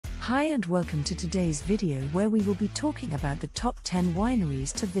Hi and welcome to today's video where we will be talking about the top 10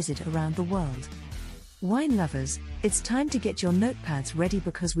 wineries to visit around the world. Wine lovers, it's time to get your notepads ready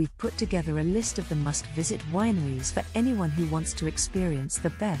because we've put together a list of the must-visit wineries for anyone who wants to experience the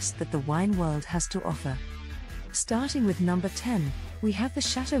best that the wine world has to offer. Starting with number 10, we have the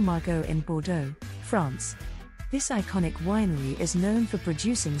Chateau Margaux in Bordeaux, France. This iconic winery is known for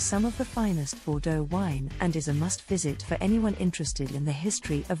producing some of the finest Bordeaux wine and is a must-visit for anyone interested in the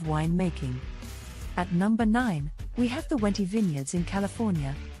history of winemaking. At number 9, we have the Wineries Vineyards in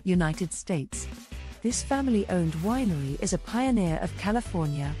California, United States. This family-owned winery is a pioneer of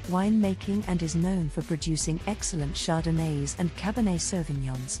California winemaking and is known for producing excellent Chardonnays and Cabernet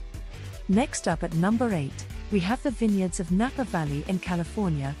Sauvignons. Next up at number 8, we have the Vineyards of Napa Valley in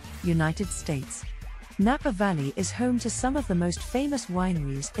California, United States. Napa Valley is home to some of the most famous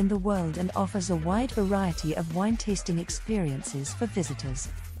wineries in the world and offers a wide variety of wine tasting experiences for visitors.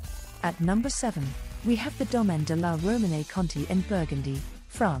 At number 7, we have the Domaine de la Romanée-Conti in Burgundy,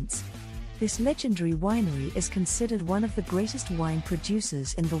 France. This legendary winery is considered one of the greatest wine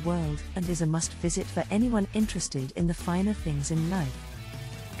producers in the world and is a must-visit for anyone interested in the finer things in life.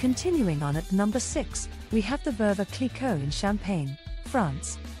 Continuing on at number 6, we have the Veuve Clicquot in Champagne,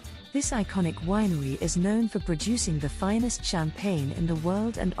 France. This iconic winery is known for producing the finest champagne in the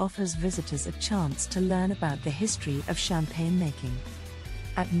world and offers visitors a chance to learn about the history of champagne making.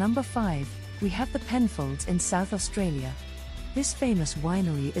 At number 5, we have the Penfolds in South Australia. This famous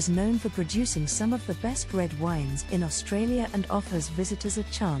winery is known for producing some of the best red wines in Australia and offers visitors a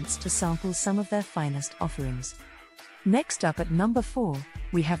chance to sample some of their finest offerings. Next up at number 4,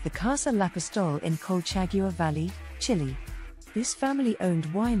 we have the Casa La Pistole in Colchagua Valley, Chile. This family-owned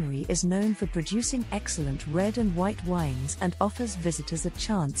winery is known for producing excellent red and white wines and offers visitors a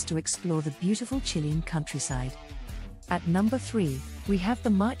chance to explore the beautiful Chilean countryside. At number 3, we have the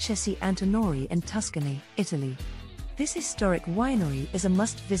Marchesi Antinori in Tuscany, Italy. This historic winery is a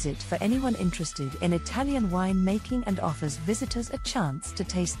must-visit for anyone interested in Italian wine making and offers visitors a chance to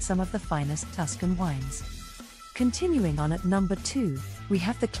taste some of the finest Tuscan wines. Continuing on at number 2, we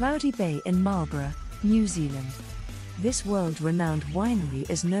have the Cloudy Bay in Marlborough, New Zealand. This world-renowned winery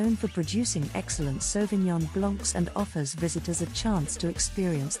is known for producing excellent Sauvignon Blancs and offers visitors a chance to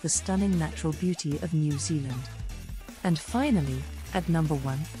experience the stunning natural beauty of New Zealand. And finally, at number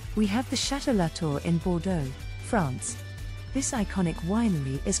 1, we have the Château Latour in Bordeaux, France. This iconic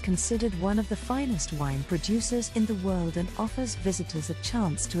winery is considered one of the finest wine producers in the world and offers visitors a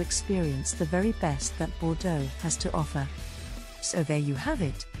chance to experience the very best that Bordeaux has to offer. So there you have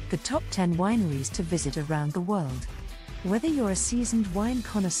it, the top 10 wineries to visit around the world. Whether you're a seasoned wine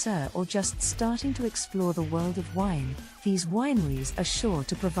connoisseur or just starting to explore the world of wine, these wineries are sure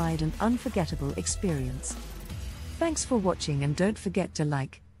to provide an unforgettable experience. Thanks for watching and don't forget to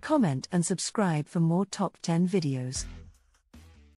like, comment and subscribe for more top 10 videos.